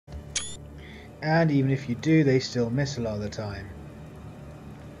And even if you do, they still miss a lot of the time.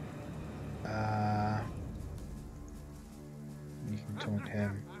 You can taunt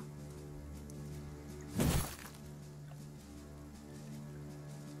him.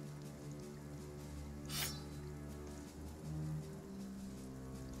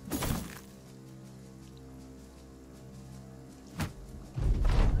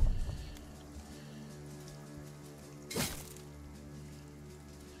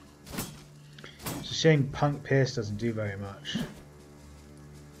 It's a shame Punk Pierce doesn't do very much.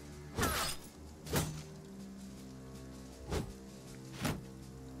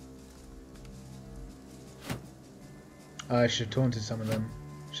 I should have taunted some of them.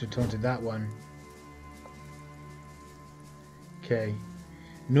 Should have taunted that one. Okay.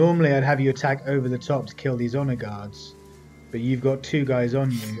 Normally I'd have you attack over the top to kill these honor guards, but you've got two guys on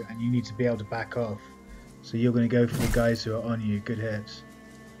you and you need to be able to back off. So you're going to go for the guys who are on you. Good hits.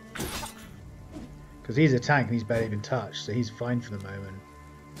 Because he's a tank and he's barely been touched, so he's fine for the moment.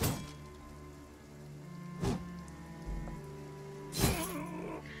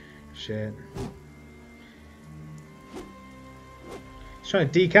 Shit. He's trying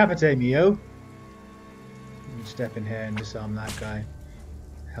to decapitate me, yo. Let me step in here and disarm that guy.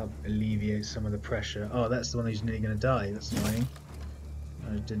 Help alleviate some of the pressure. Oh, that's the one who's nearly going to die. That's annoying.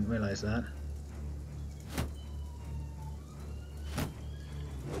 I didn't realise that.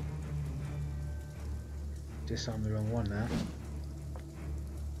 Disarm the wrong one now.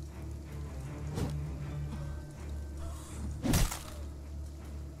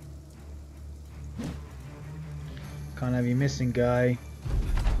 Can't have you missing, guy.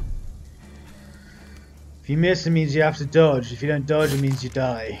 If you miss, it means you have to dodge. If you don't dodge, it means you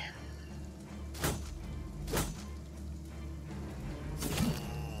die.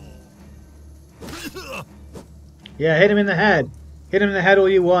 Yeah, hit him in the head. Hit him in the head all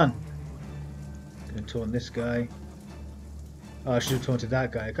you want. Gonna taunt this guy. Oh, I should have taunted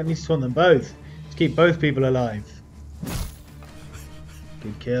that guy. I need to taunt them both to keep both people alive.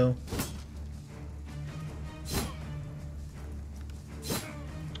 Good kill.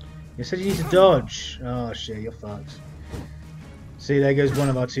 You said you need to dodge. Oh shit, you're fucked. See, there goes one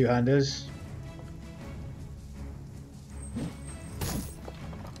of our two-handers.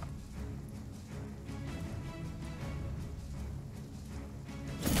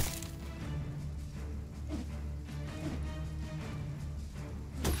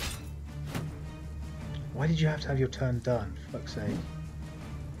 Why did you have to have your turn done, for fuck's sake?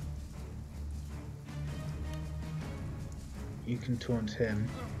 You can taunt him.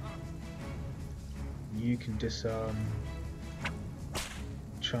 You can disarm.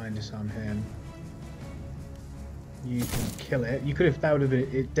 Try and disarm him. You can kill it. You could have, that would have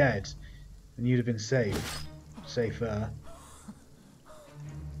been it dead, and you'd have been safe. Safer.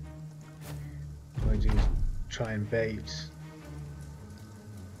 What I do is try and bait.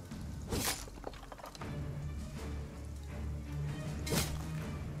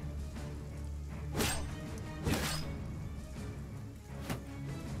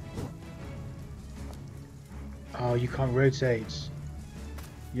 Oh, you can't rotate.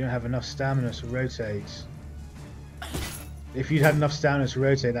 You don't have enough stamina to rotate. If you'd had enough stamina to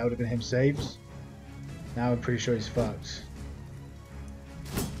rotate, that would have been him saved. Now I'm pretty sure he's fucked.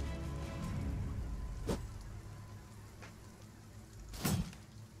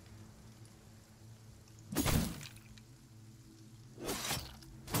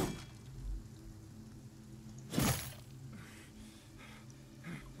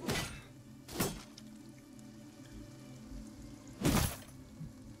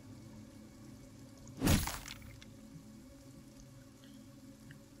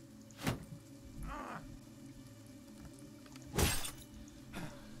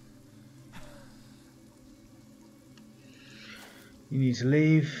 You need to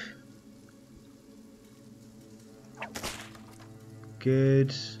leave.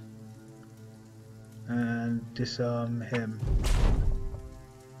 Good. And disarm him.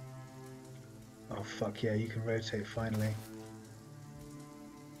 Oh fuck yeah, you can rotate finally.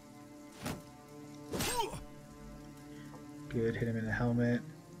 Good, hit him in the helmet.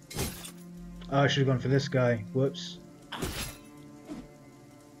 Oh, I should have gone for this guy. Whoops.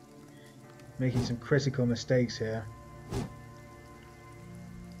 Making some critical mistakes here.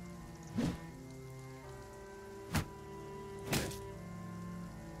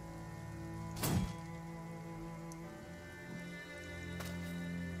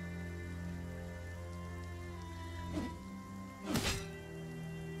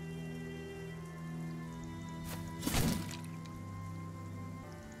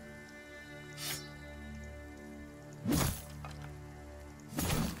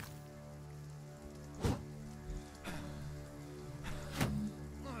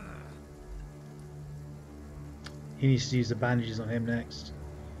 He needs to use the bandages on him next.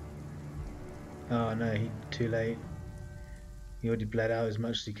 Oh no, too late. He already bled out as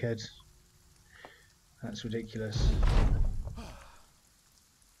much as he could. That's ridiculous.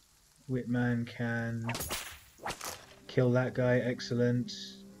 Whitman can kill that guy, excellent.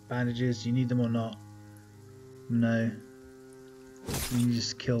 Bandages, you need them or not? No. You need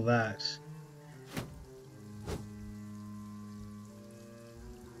just kill that.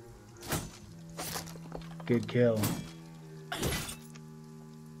 Good kill.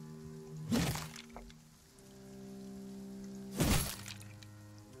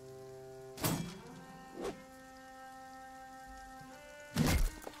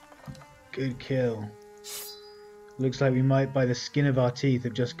 Good kill. Looks like we might, by the skin of our teeth,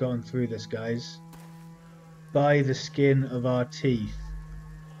 have just gotten through this, guys. By the skin of our teeth.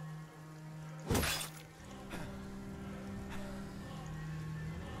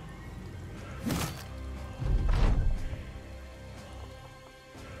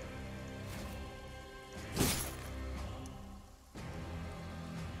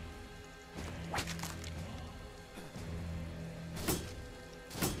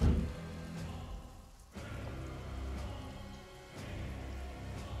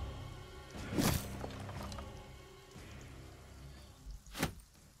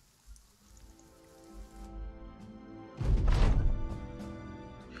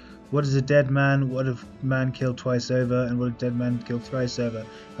 What is a dead man? What a man killed twice over? And what a dead man killed thrice over?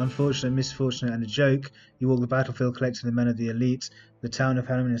 Unfortunate, misfortunate, and a joke. You walk the battlefield collecting the men of the elite. The town of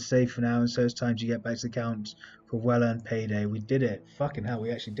Hanneman is safe for now, and so it's time to get back to the count for well-earned payday. We did it. Fucking hell,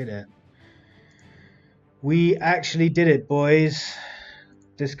 we actually did it. We actually did it, boys.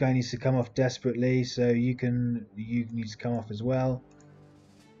 This guy needs to come off desperately, so you need to come off as well.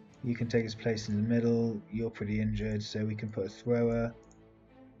 You can take his place in the middle. You're pretty injured, so we can put a thrower.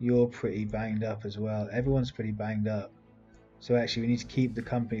 You're pretty banged up as well. Everyone's pretty banged up. So actually we need to keep the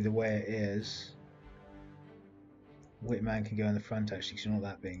company the way it is. Whitman can go in the front actually because you're not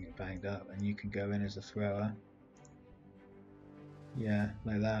that being banged up. And you can go in as a thrower. Yeah,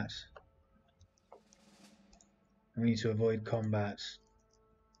 like that. And we need to avoid combat.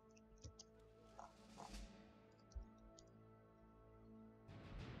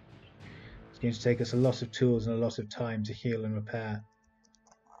 It's going to take us a lot of tools and a lot of time to heal and repair.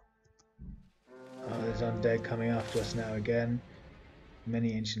 Oh, there's undead coming after us now again.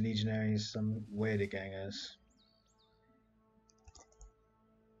 Many ancient legionaries, some weirder gangers.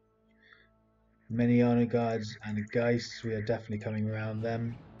 Many honor guards and geists, we are definitely coming around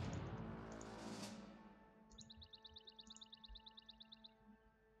them.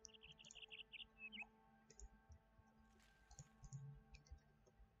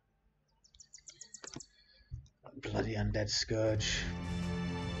 Bloody undead scourge.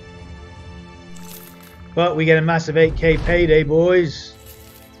 But we get a massive 8k payday, boys.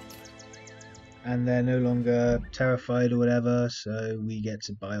 And they're no longer terrified or whatever, so we get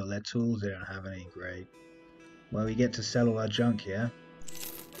to buy all their tools. They don't have any, great. Well, we get to sell all our junk here.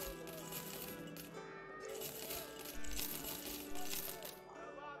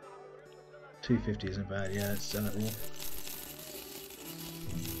 $250 isn't bad, yeah, let's sell it all.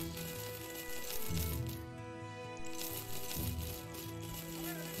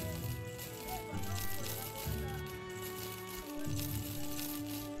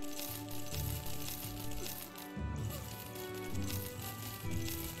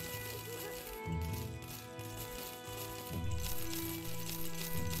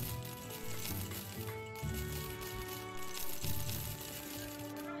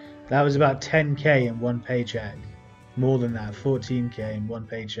 That was about 10k in one paycheck. More than that, 14k in one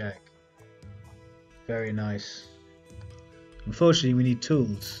paycheck. Very nice. Unfortunately, we need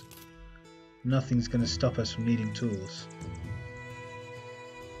tools. Nothing's going to stop us from needing tools.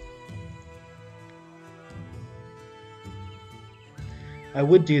 I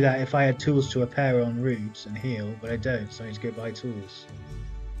would do that if I had tools to repair en route and heal, but I don't, so I need to go buy tools.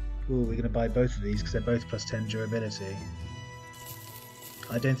 Ooh, we're going to buy both of these because they're both plus 10 durability.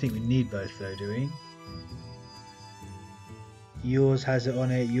 I don't think we need both though, do we? Yours has it on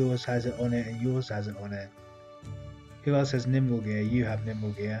it, yours has it on it, and yours has it on it. Who else has nimble gear? You have nimble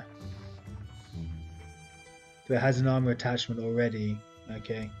gear. But it has an armor attachment already.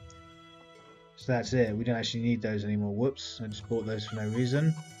 Okay. So that's it. We don't actually need those anymore. Whoops, I just bought those for no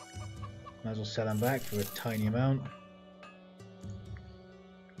reason. Might as well sell them back for a tiny amount.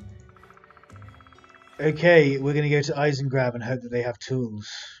 Okay, we're going to go to Eisengrab and hope that they have tools.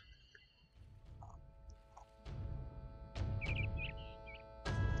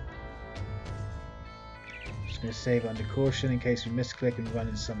 Just going to save under caution in case we misclick and run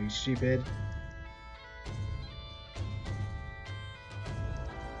into something stupid.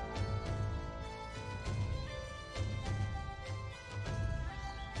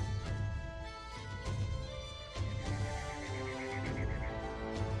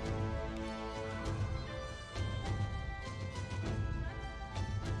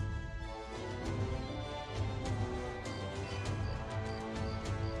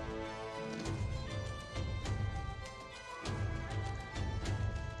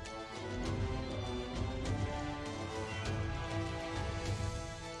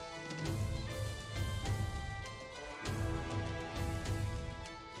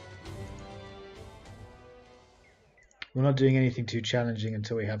 We're not doing anything too challenging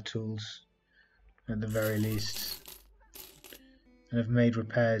until we have tools, at the very least. And have made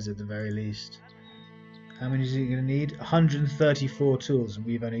repairs at the very least. How many is it going to need? 134 tools, and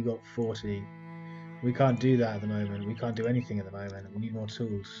we've only got 40. We can't do that at the moment. We can't do anything at the moment. We need more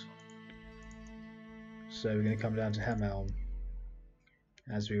tools. So we're going to come down to Hemhelm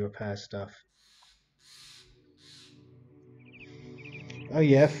as we repair stuff. Oh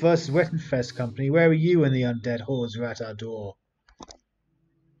yeah, first Wettenfest company. Where were you when the undead hordes were at our door?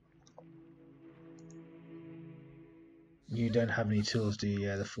 You don't have any tools, do you?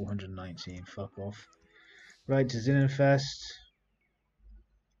 Yeah, the 419. Fuck off. Right, to Zinnenfest.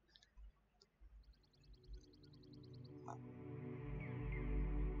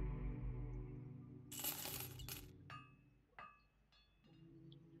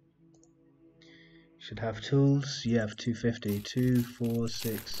 Should have tools. You have 250. 2, 4,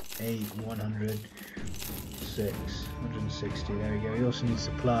 6, 8, 100, 6, 160. There we go. We also need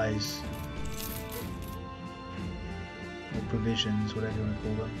supplies. Or provisions, whatever you want to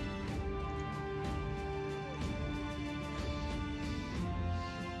call them.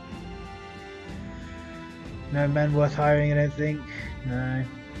 No men worth hiring, I don't think. No.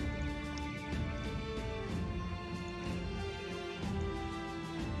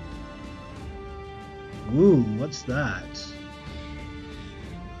 Ooh, what's that?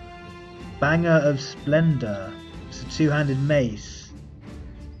 Banger of Splendor. It's a two-handed mace.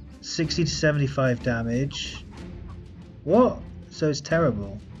 60 to 75 damage. What? So it's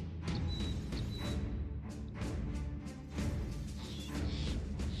terrible.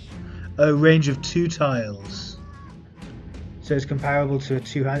 Oh, range of 2 tiles. So it's comparable to a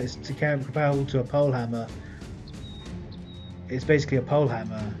two-handed. It's comparable to a pole hammer. It's basically a pole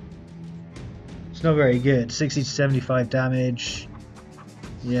hammer. It's not very good. 60 to 75 damage.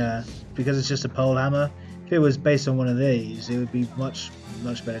 Yeah, because it's just a pole hammer. If it was based on one of these, it would be much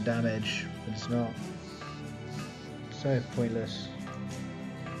better damage, but it's not. So pointless.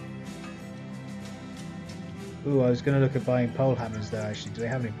 Ooh, I was going to look at buying pole hammers there actually. Do they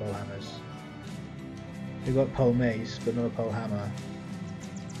have any pole hammers? They've got pole mace, but not a pole hammer.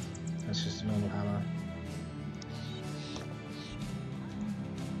 That's just a normal hammer.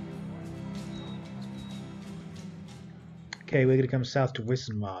 Okay, we're going to come south to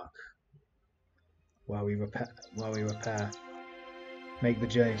Wissenmark while we repair. Make the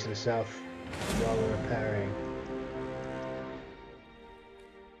journey to the south while we're repairing.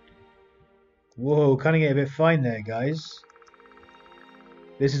 Whoa, cutting it a bit fine there, guys.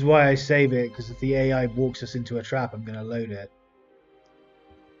 This is why I save it, because if the AI walks us into a trap, I'm going to load it.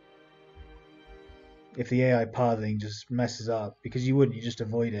 If the AI pathing just messes up, because you wouldn't, you just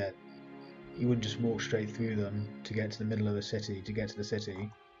avoid it. You wouldn't just walk straight through them to get to the middle of the city, to get to the city.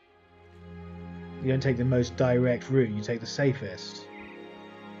 You don't take the most direct route, you take the safest.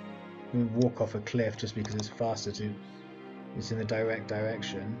 You walk off a cliff just because it's faster to... It's in the direct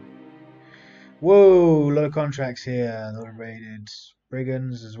direction. Whoa, a lot of contracts here, a lot of raided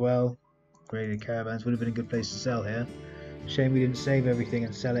brigands as well. Raided caravans, would have been a good place to sell here. Shame we didn't save everything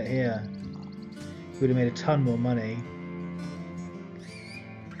and sell it here. Would have made a ton more money.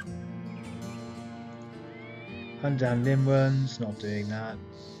 Hunt down Nimruns, not doing that.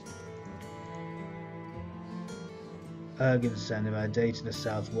 Ergensand, about a day to the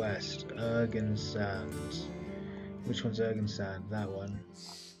southwest. Ergensand. Which one's Ergensand? That one.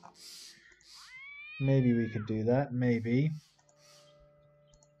 Maybe we could do that, maybe.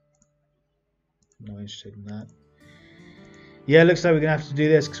 Not interested in that. Yeah, looks like we're going to have to do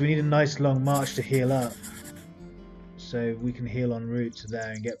this because we need a nice long march to heal up. So we can heal en route to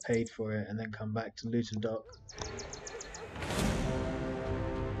there and get paid for it and then come back to Lutendock.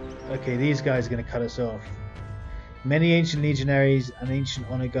 Okay, these guys are going to cut us off. Many ancient legionaries, an ancient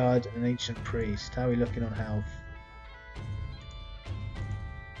honor guard, and an ancient priest. How are we looking on health?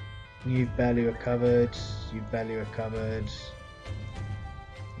 You've barely recovered. You've barely recovered.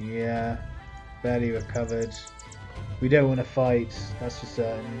 Yeah, barely recovered. We don't want to fight, that's for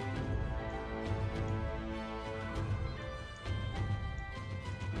certain.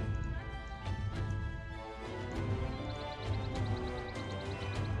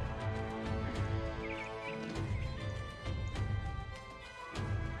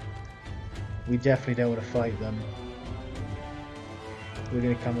 We definitely don't want to fight them. We're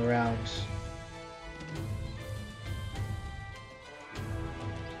going to come around.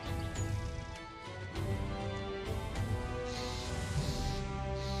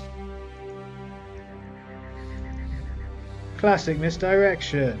 Classic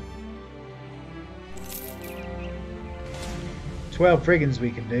misdirection. 12 brigands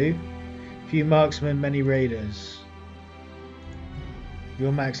we can do. Few marksmen, many raiders.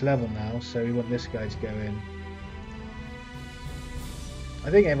 You're max level now, so we want this guy to go in.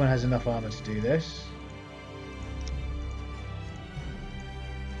 I think everyone has enough armor to do this.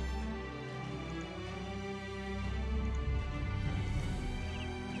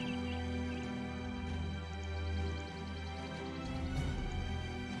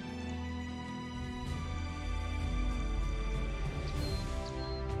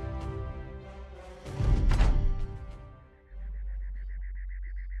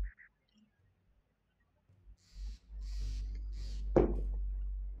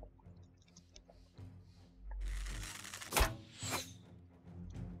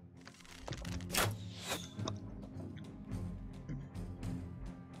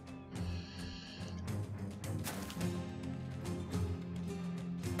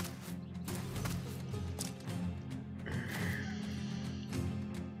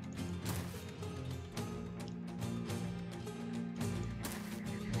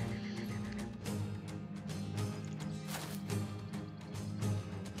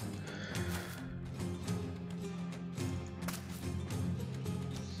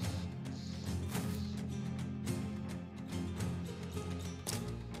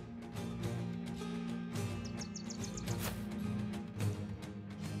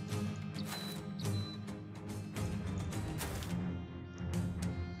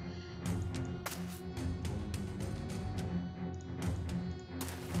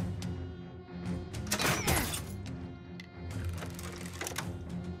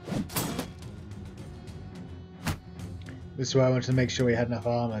 This is why I wanted to make sure we had enough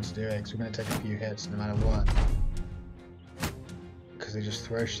armor to do it, because we're going to take a few hits no matter what. Because they just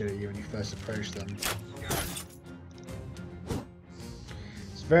throw shit at you when you first approach them.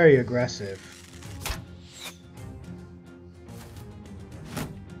 It's very aggressive.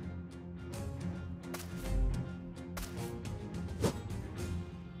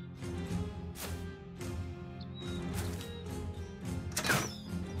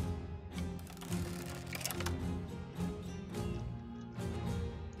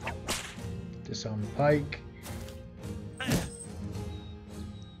 Disarm the pike.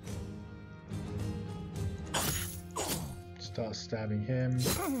 Start stabbing him.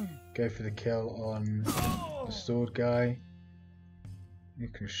 Go for the kill on the sword guy. You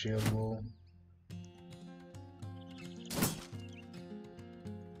can shield wall.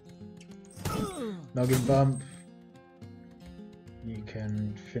 Noggin bump. You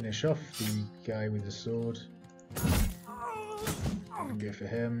can finish off the guy with the sword. And go for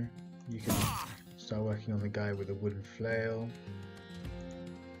him. You can start working on the guy with the wooden flail.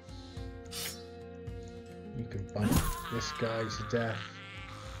 You can bump this guy to death.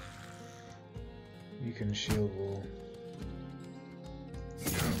 You can shield wall.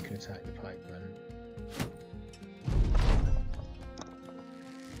 You can attack the pikeman.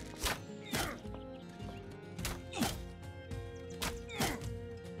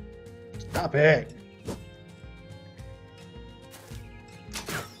 Stop it!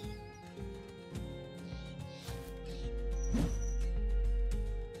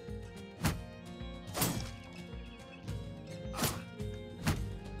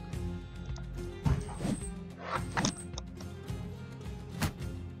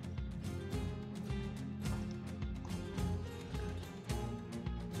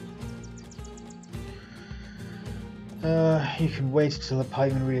 You can wait until the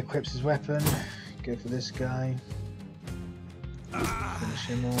pikeman re-equips his weapon. Go for this guy. Finish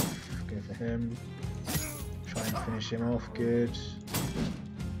him off. Go for him. Try and finish him off. Good.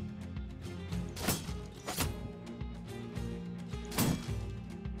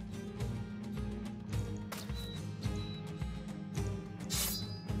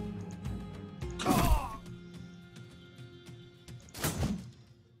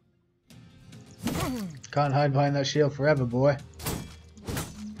 Can't hide behind that shield forever, boy.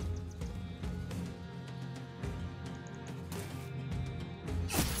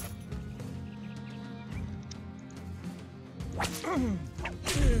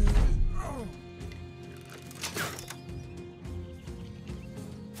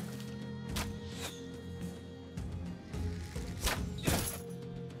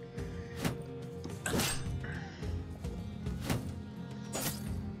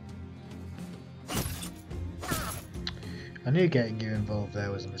 I knew getting you involved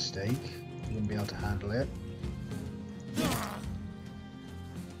there was a mistake. You wouldn't be able to handle it.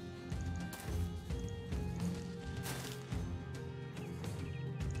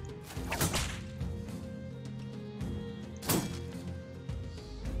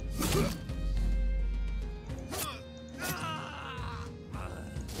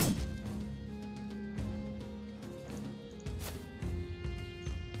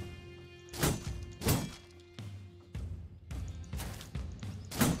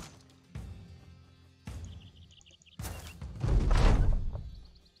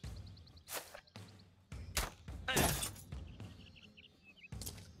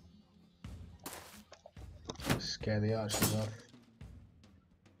 Scare the archers off.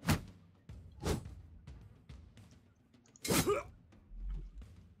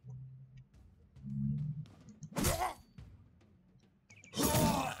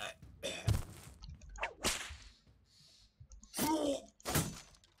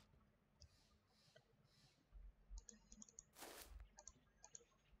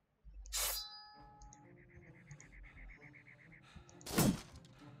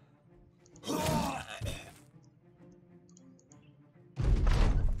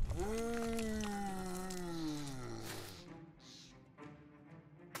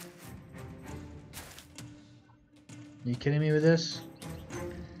 Are you kidding me with this?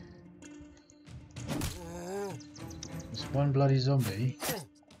 It's one bloody zombie.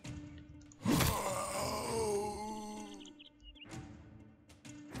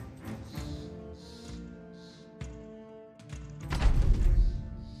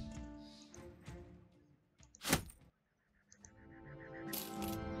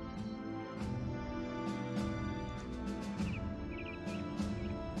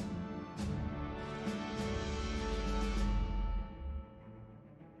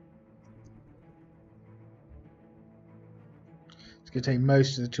 It's going to take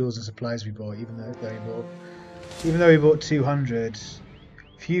most of the tools and supplies we bought, even though we bought 200.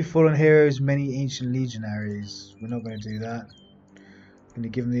 Few fallen heroes, many ancient legionaries. We're not going to do that. I'm going to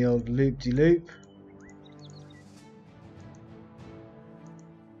give them the old loop-de-loop.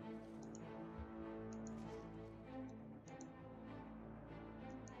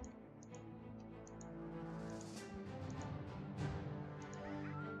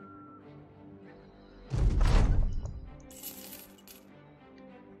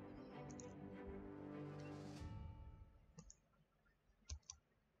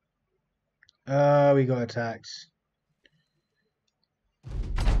 We got attacked.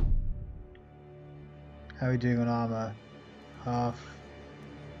 How are we doing on armor? Half.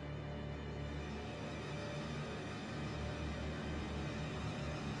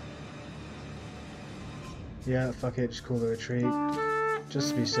 Yeah, fuck it, just call the retreat.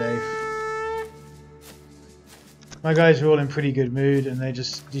 Just to be safe. My guys are all in pretty good mood, and you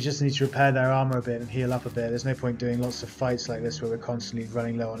just need to repair their armor a bit and heal up a bit. There's no point doing lots of fights like this where we're constantly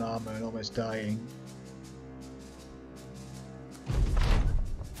running low on armor and almost dying.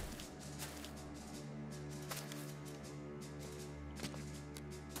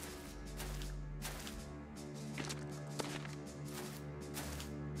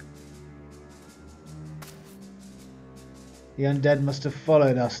 The undead must have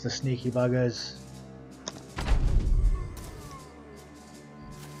followed us, the sneaky buggers.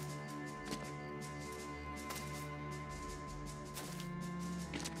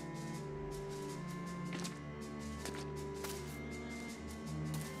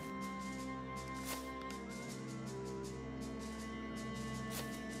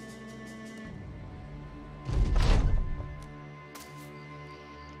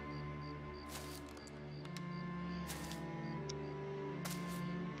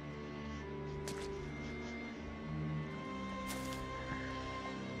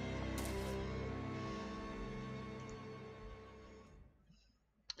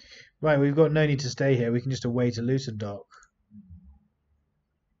 Right, we've got no need to stay here. We can just away to Luton Dock.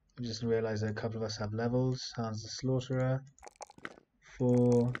 I just realised that a couple of us have levels. Hans the Slaughterer,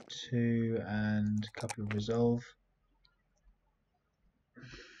 4, 2, and a couple of resolve.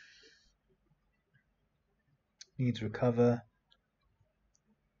 Needs recover.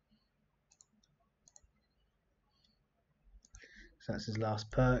 So that's his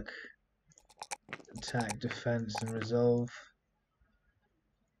last perk. Attack, defense, and resolve.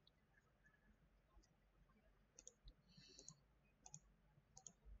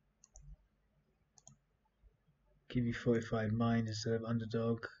 Give you 45 mind instead of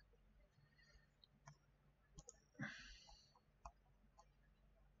underdog.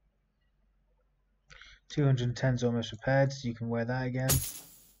 $210's almost repaired, so you can wear that again.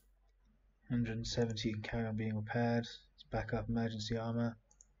 170 you can carry on being repaired. It's backup emergency armor.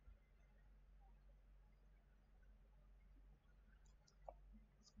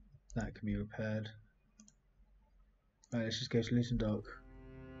 That can be repaired. Right, let's just go to Luton Dock.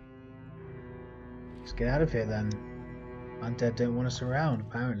 Let's get out of here then. Undead don't want us around,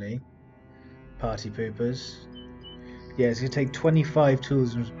 apparently. Party poopers. Yeah, it's going to take 25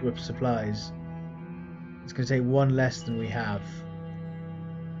 tools and supplies. It's going to take one less than we have.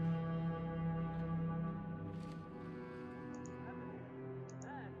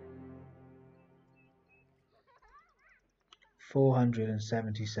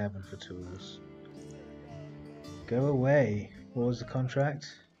 $477 for tools. Go away. What was the contract?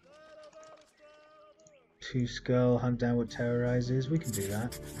 2 skull, hunt down what terrorizes. We can do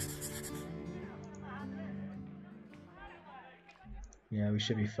that. Yeah, we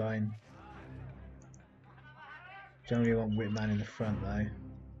should be fine. Generally want Whitman in the front though.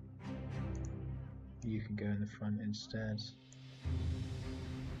 You can go in the front instead.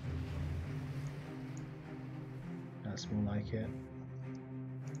 That's more like it.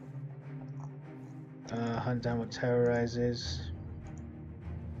 Hunt down what terrorizes.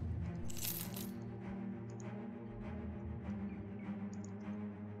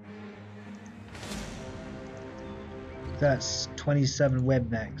 That's 27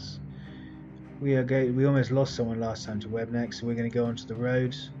 webnecks. We almost lost someone last time to webnecks, so we're going to go onto the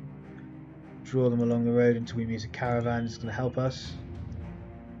road, draw them along the road until we meet a caravan that's going to help us.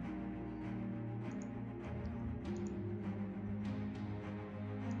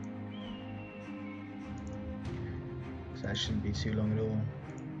 So that shouldn't be too long at all.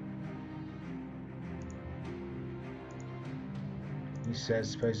 He says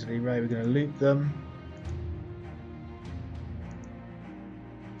supposedly, right, we're going to loop them.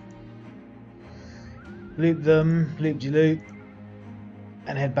 Loop them, loop-de-loop,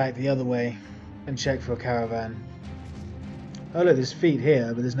 and head back the other way and check for a caravan. Oh look, there's feet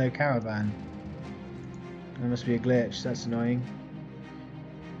here, but there's no caravan. That must be a glitch, that's annoying.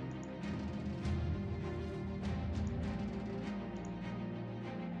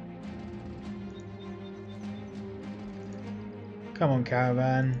 Come on,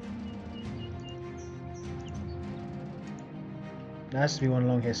 caravan. There has to be one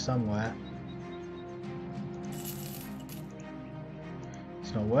along here somewhere.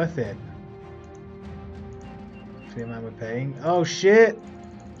 It's not worth it for the amount we're paying. Oh shit!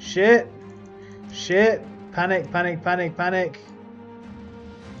 Shit! Shit! Panic, panic, panic, panic!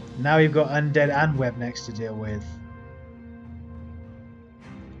 Now we've got undead and webnecks to deal with.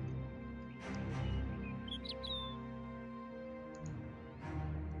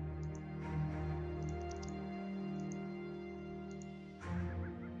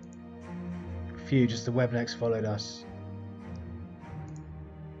 Phew, just the webnecks followed us.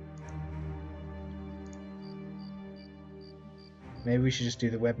 Maybe we should just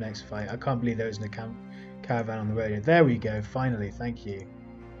do the webnecks fight. I can't believe there isn't a caravan on the road. There we go, finally, thank you.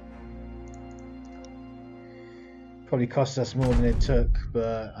 Probably cost us more than it took,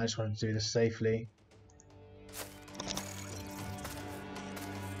 but I just wanted to do this safely.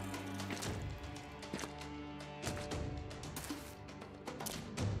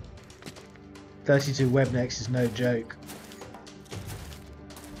 "32 webnecks is no joke.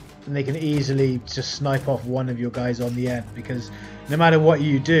 And they can easily just snipe off one of your guys on the end, because no matter what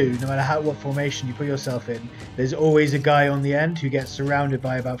you do, no matter what formation you put yourself in, there's always a guy on the end who gets surrounded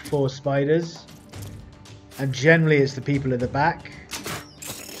by about 4 spiders, and generally it's the people at the back.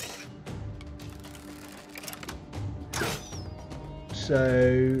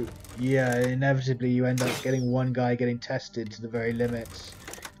 So yeah, inevitably you end up getting one guy getting tested to the very limits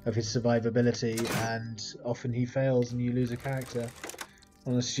of his survivability, and often he fails and you lose a character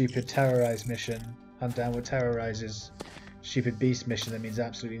on a stupid terrorize mission. Hunt down what terrorizes. Stupid beast mission that means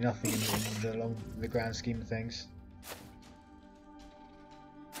absolutely nothing in the grand scheme of things.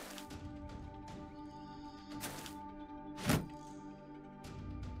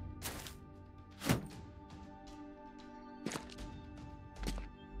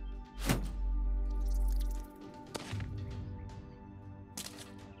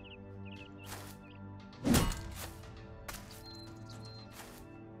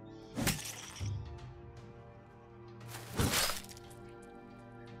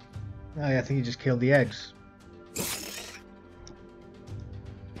 Oh yeah, I think he just killed the eggs.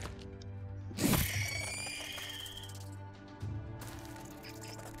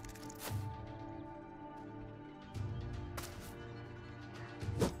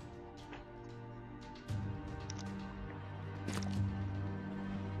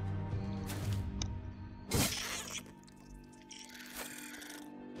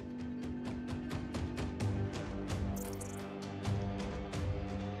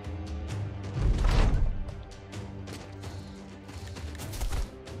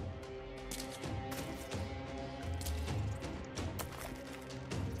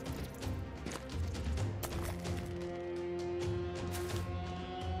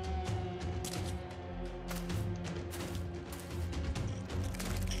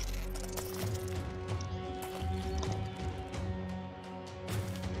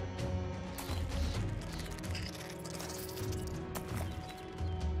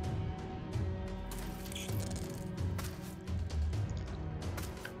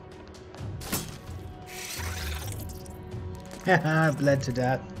 Haha, bled to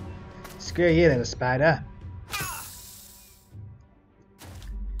death. Screw you, little spider.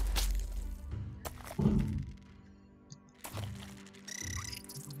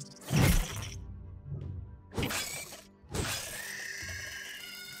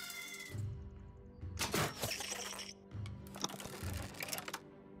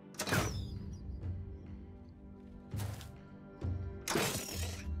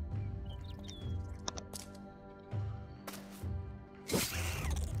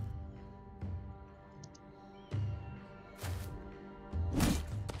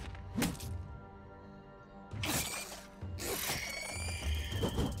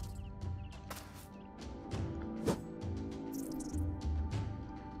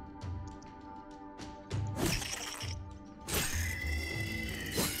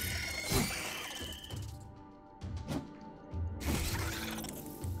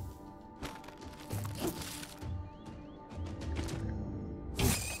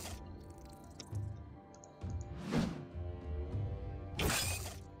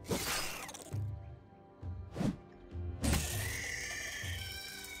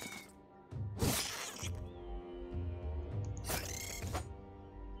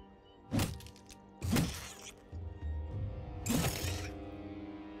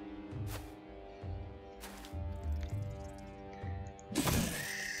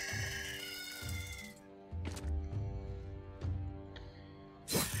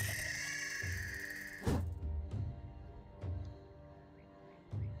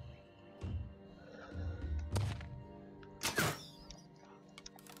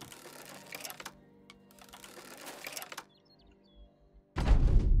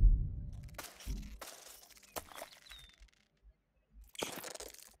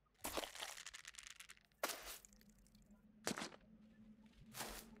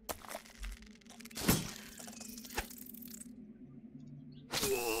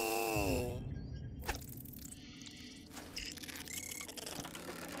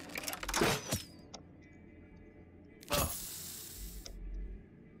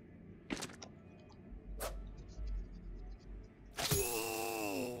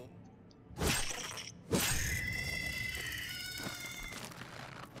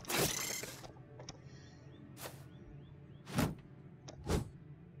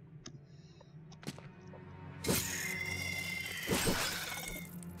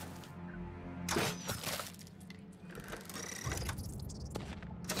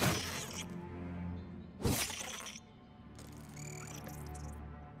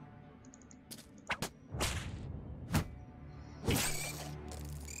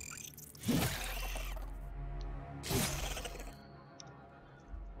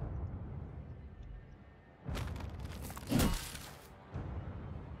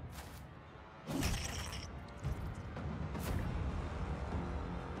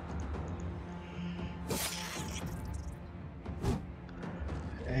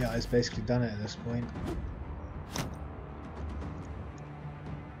 AI's basically done it at this point.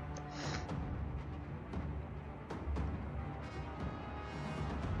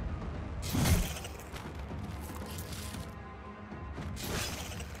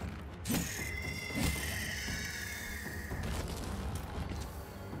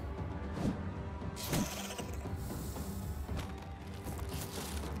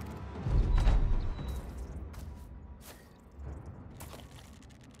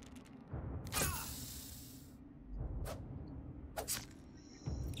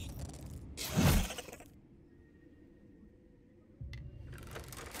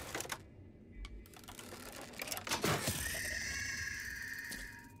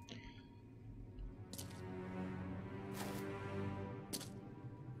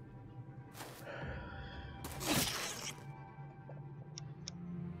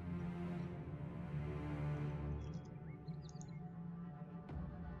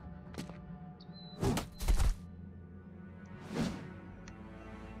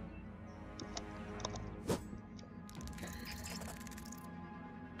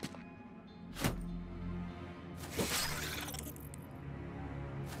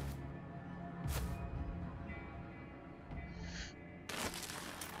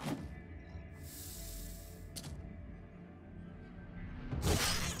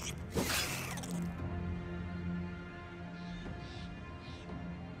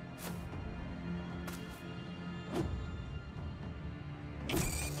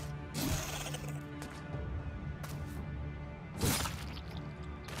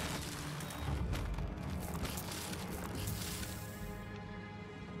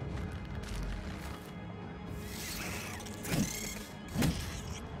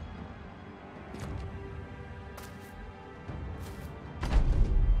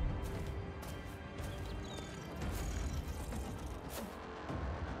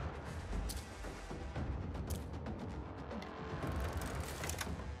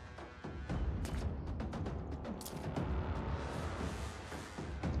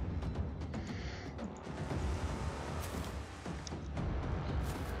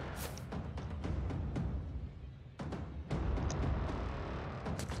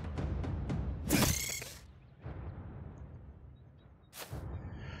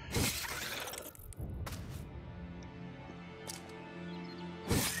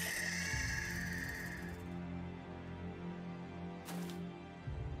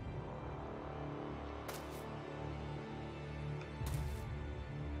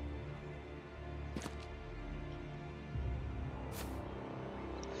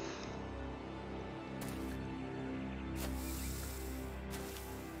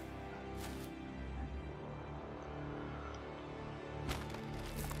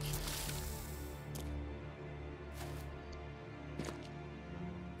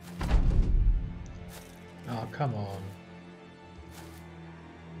 Oh, come on.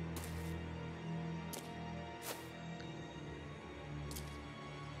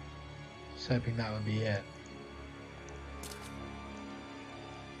 Just hoping that would be it.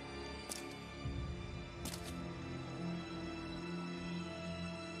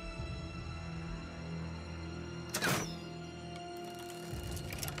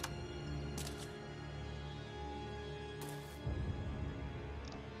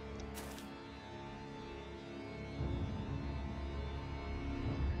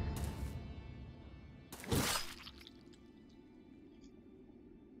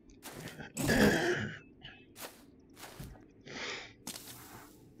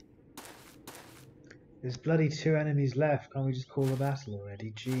 There's bloody 2 enemies left. Can't we just call the battle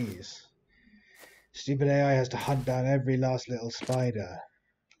already? Jeez. Stupid AI has to hunt down every last little spider.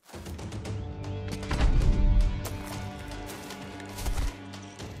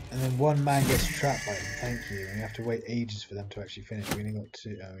 And then one man gets trapped by them. Thank you. And we have to wait ages for them to actually finish. We only got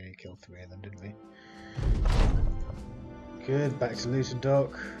 2. Oh, we only killed 3 of them, didn't we? Good. Back to loot and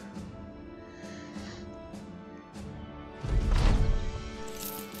dock.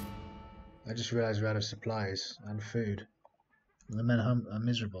 I just realised we're out of supplies and food. And the men are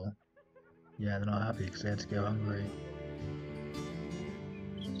miserable. Yeah, they're not happy because they had to go hungry.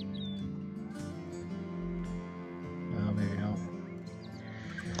 Oh, maybe not.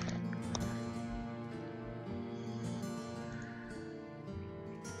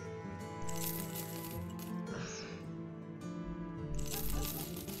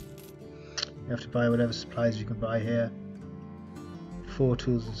 You have to buy whatever supplies you can buy here. 4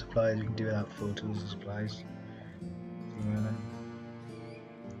 tools and supplies, you can do without 4 tools and supplies.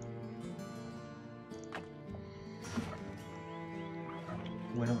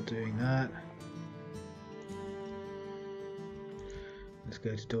 We're not doing that. Let's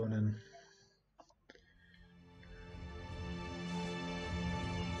go to Dornan.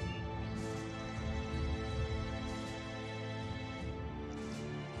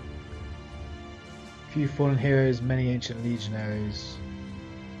 Few fallen heroes, many ancient legionaries.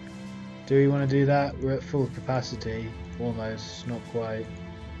 Do we want to do that? We're at full capacity. Almost, not quite.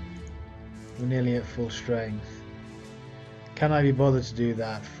 We're nearly at full strength. Can I be bothered to do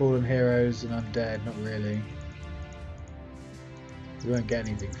that? Fallen heroes and undead? Not really. We won't get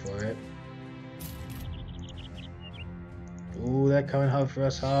anything for it. Ooh, they're coming hard for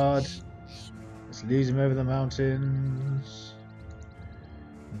us hard. Let's lose them over the mountains.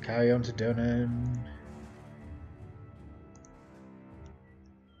 And carry on to Donan.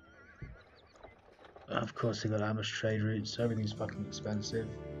 Of course they got ambush trade routes, so everything's fucking expensive.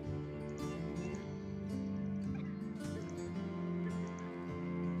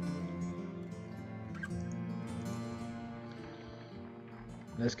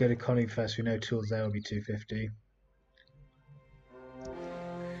 Let's go to Conning first. We know tools there will be 250.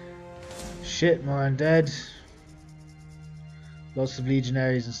 Shit, more undead. Lots of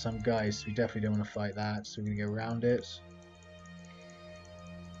legionaries and some guys. We definitely don't want to fight that, so we're going to go around it.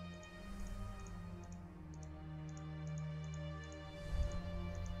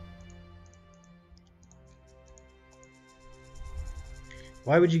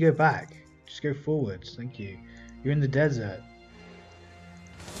 Why would you go back? Just go forwards, thank you. You're in the desert.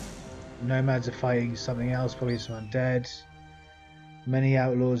 Nomads are fighting something else, probably some undead. Many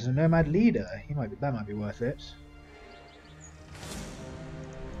outlaws and a nomad leader. That might be worth it.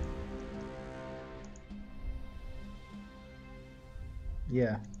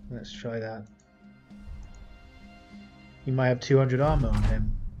 Yeah, let's try that. He might have 200 armor on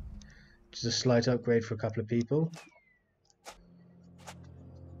him, which is a slight upgrade for a couple of people.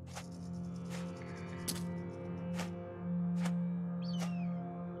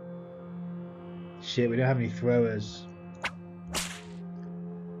 Shit, we don't have any throwers.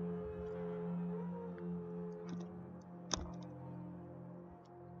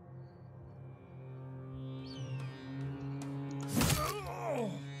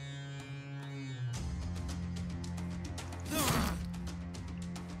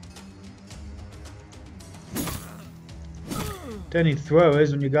 Don't need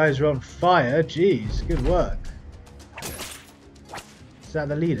throwers when you guys are on fire. Jeez, good work. Is that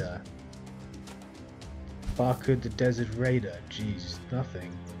the leader? Barkud the Desert Raider. Jeez,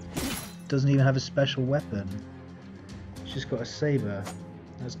 nothing. Doesn't even have a special weapon. She's just got a saber.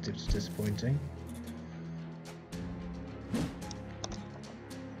 That's disappointing.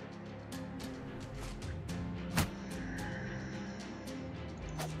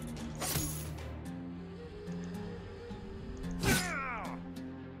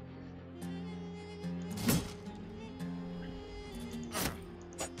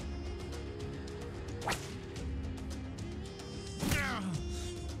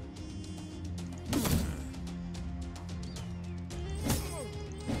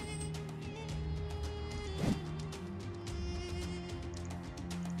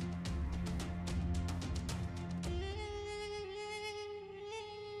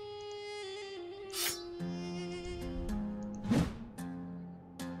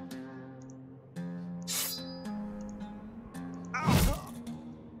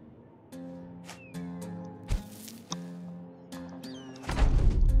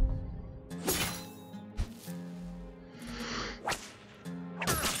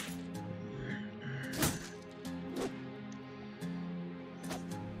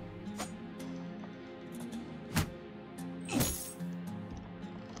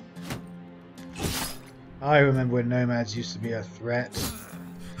 I remember when nomads used to be a threat.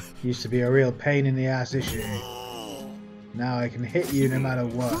 Used to be a real pain in the ass issue. Now I can hit you no matter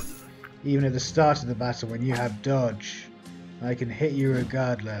what. Even at the start of the battle when you have dodge. I can hit you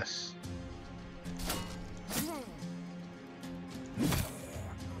regardless.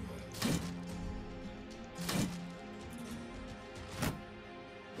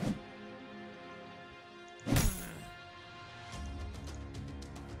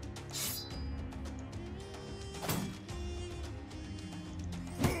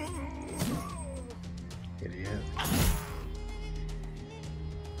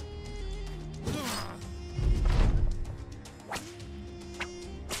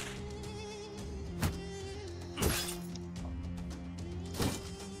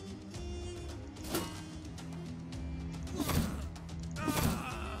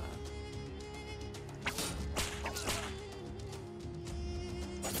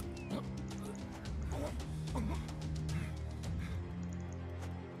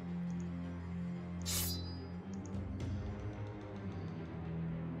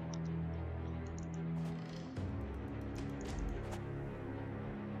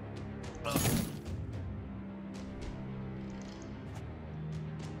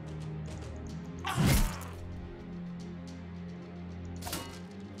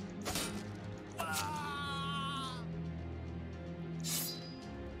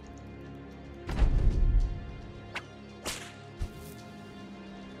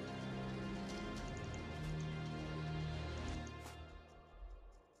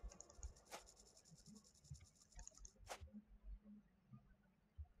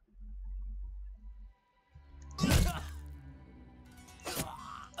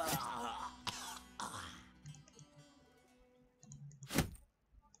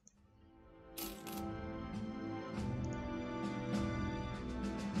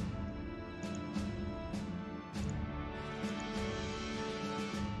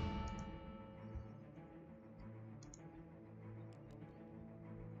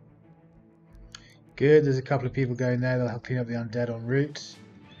 Good, there's a couple of people going there. They'll help clean up the undead en route.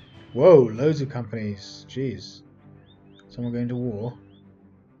 Whoa, loads of companies. Jeez. Someone going to war.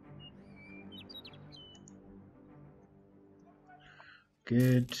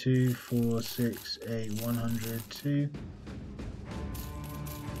 Good, 2, 4, 6, 8, 100, 2.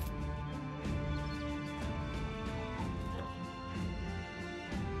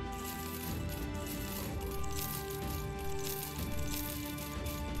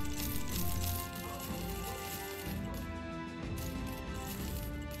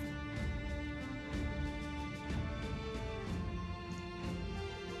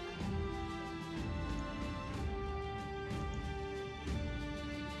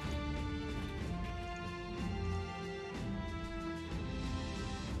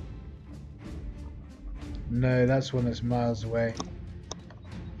 No, that's one that's miles away.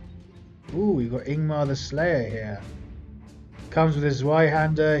 Ooh, we've got Ingmar the Slayer here. Comes with his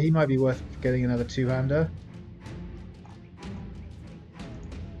Y-hander. He might be worth getting another two-hander.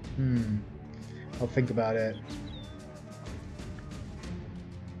 I'll think about it.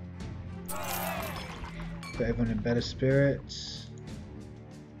 Got everyone in better spirits.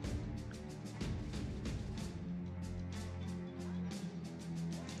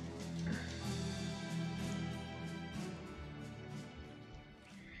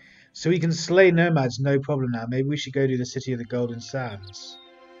 So we can slay nomads, no problem now. Maybe we should go to the City of the Golden Sands.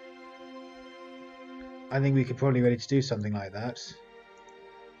 I think we could probably ready to do something like that.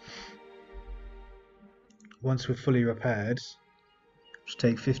 Once we're fully repaired. Just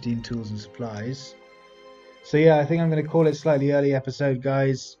take 15 tools and supplies. So yeah, I think I'm going to call it slightly early episode,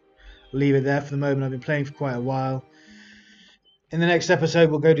 guys. Leave it there for the moment. I've been playing for quite a while. In the next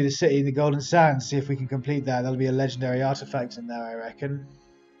episode, we'll go to the City of the Golden Sands, see if we can complete that. There'll be a legendary artifact in there, I reckon.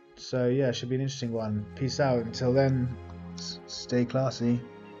 So yeah, should be an interesting one. Peace out. Until then, stay classy.